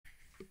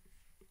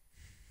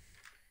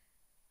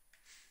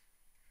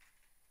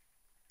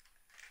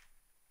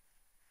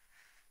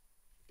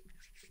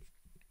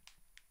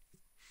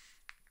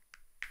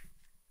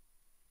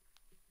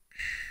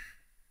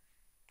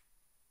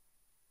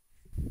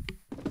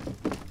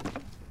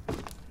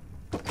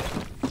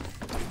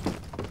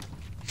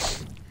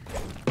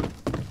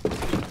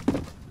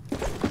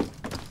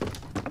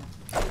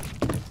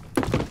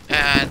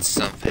That's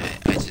something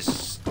I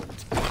just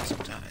want some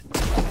time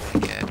to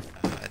get.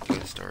 I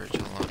think the storage.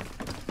 Hold on.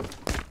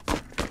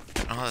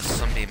 I don't have a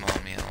sunbeam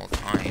on me all the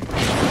time.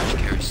 I should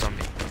carry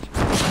sunbeam.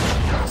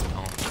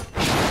 No.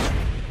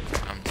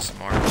 I'm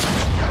smart.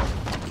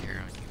 I'll carry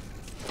on you.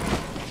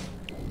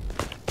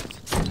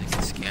 I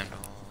get scammed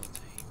all the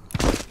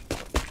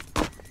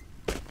time.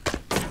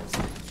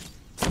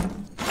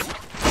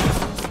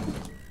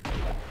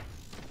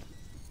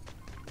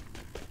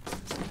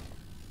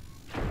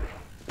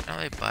 Now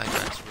they buy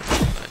guns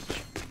really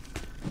much.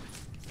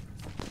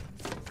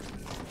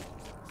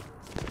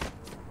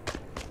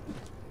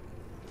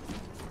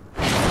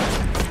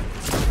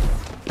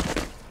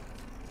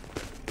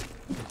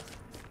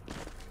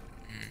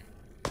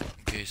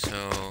 Okay,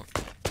 so...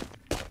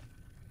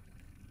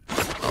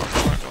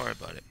 Oh, don't worry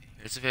about it.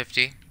 Here's a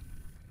 50.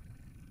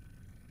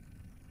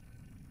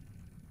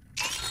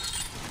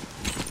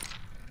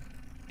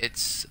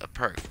 It's a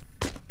perk.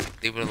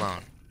 Leave it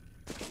alone.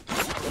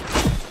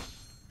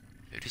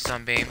 50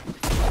 sunbeam.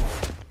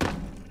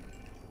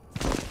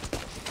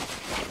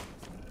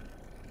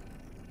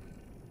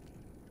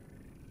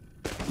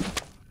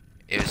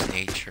 It was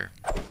nature.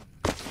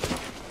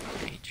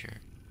 Nature.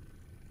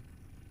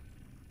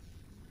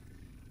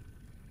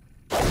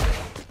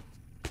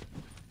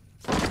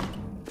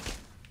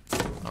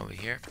 Over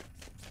here.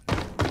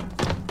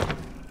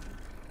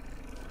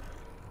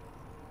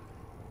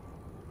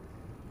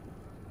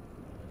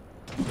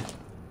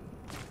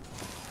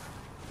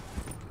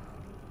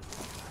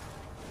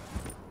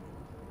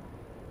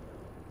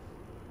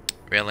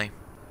 Really?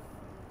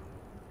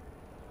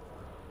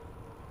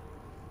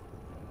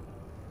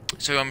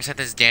 So you want me to send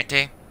this to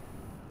Dante?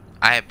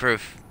 I have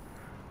proof.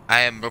 I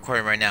am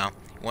recording right now.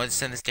 You want to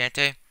send this to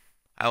Dante?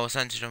 I will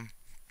send it to him.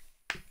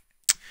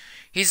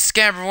 He's a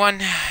scammer,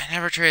 one.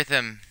 Never trade with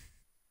him.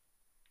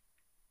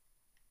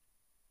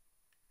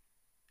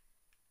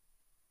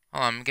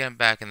 Hold on, I'm getting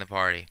back in the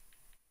party.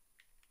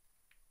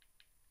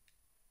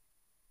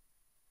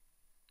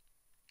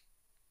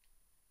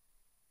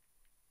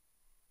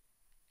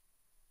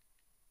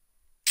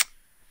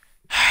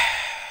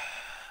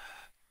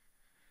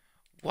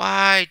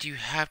 Why do you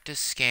have to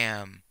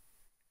scam?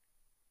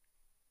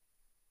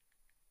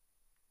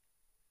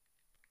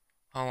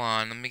 Hold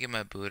on, let me get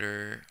my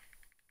booter.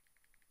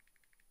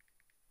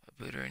 A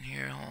booter in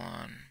here, hold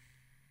on.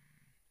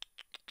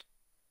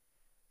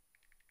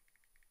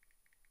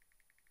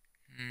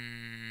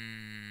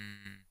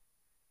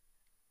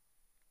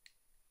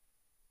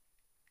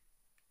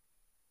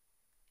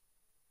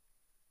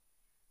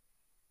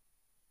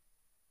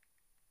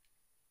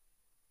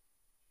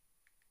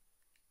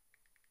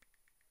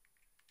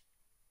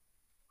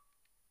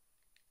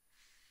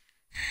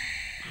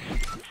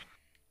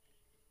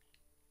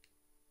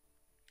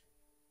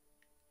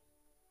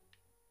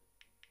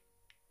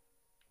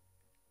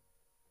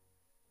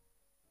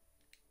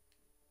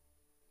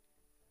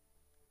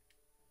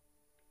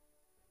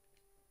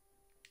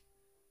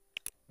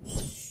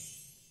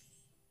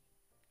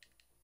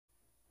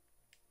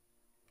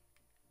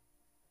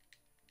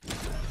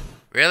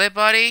 Really,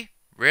 buddy?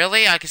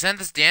 Really? I can send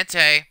this to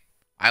Dante.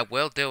 I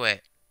will do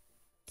it.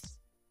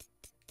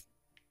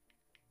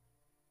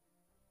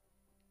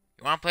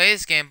 You want to play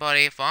this game,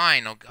 buddy?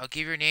 Fine. I'll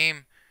give your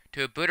name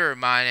to a booter of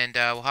mine, and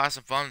we'll have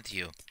some fun with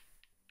you.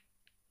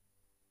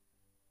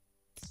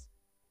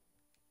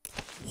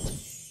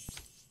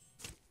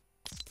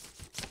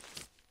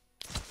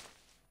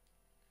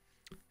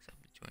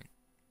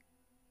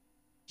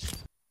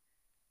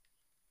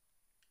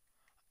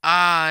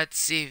 Let's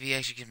see if he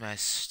actually gives my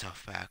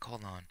stuff back.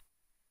 Hold on.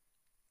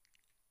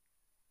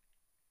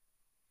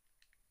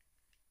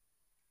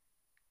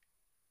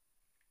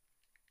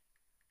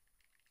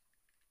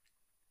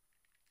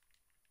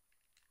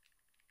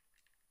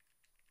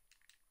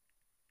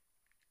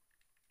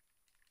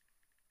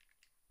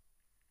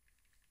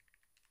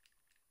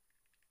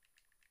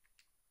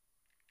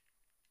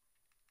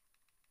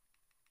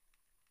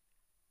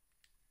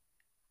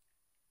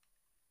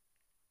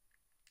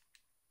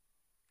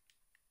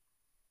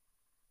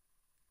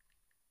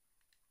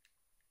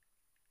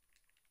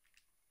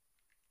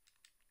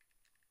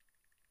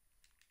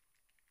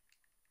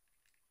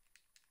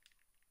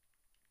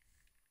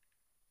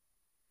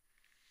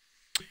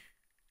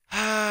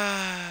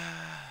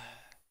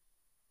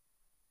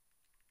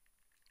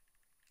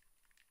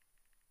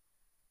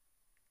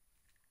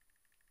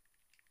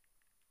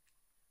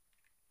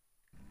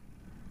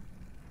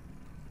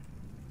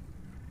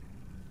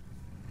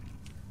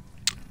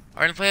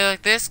 Are you gonna play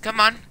like this? Come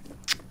on.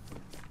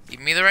 Give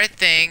me the right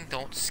thing.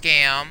 Don't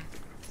scam.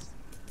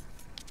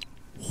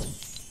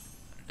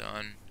 I'm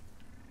done.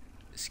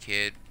 This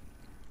kid.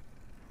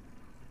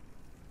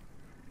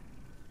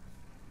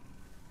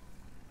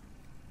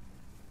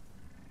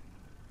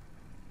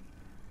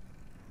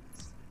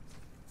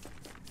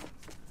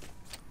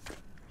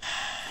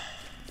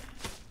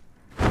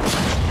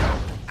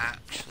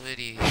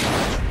 Actually,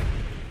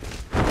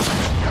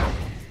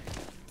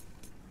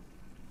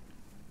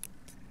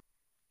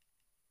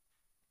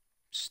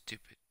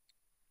 stupid.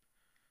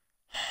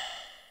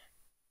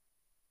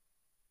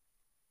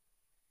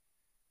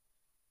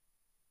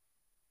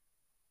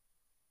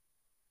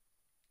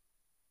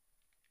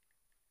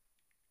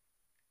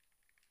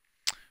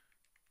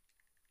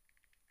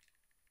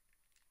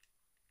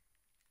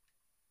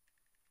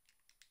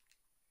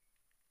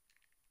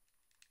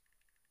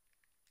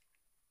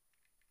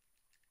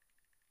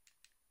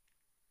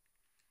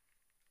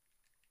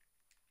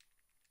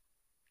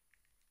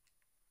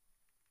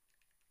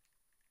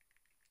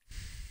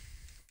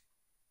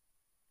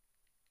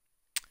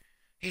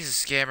 He's a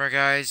scammer,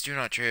 guys. Do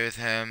not trade with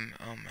him.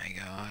 Oh my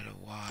god,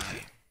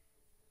 why?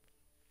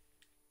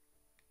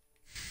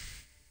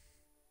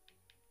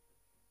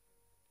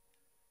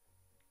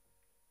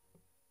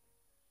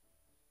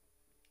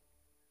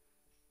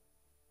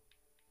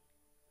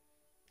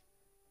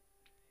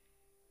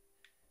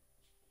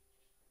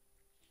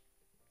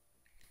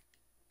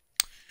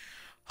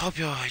 Hope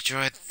you all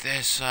enjoyed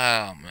this.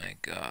 Oh my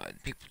god,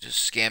 people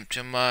just scam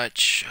too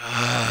much.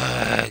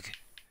 Ugh.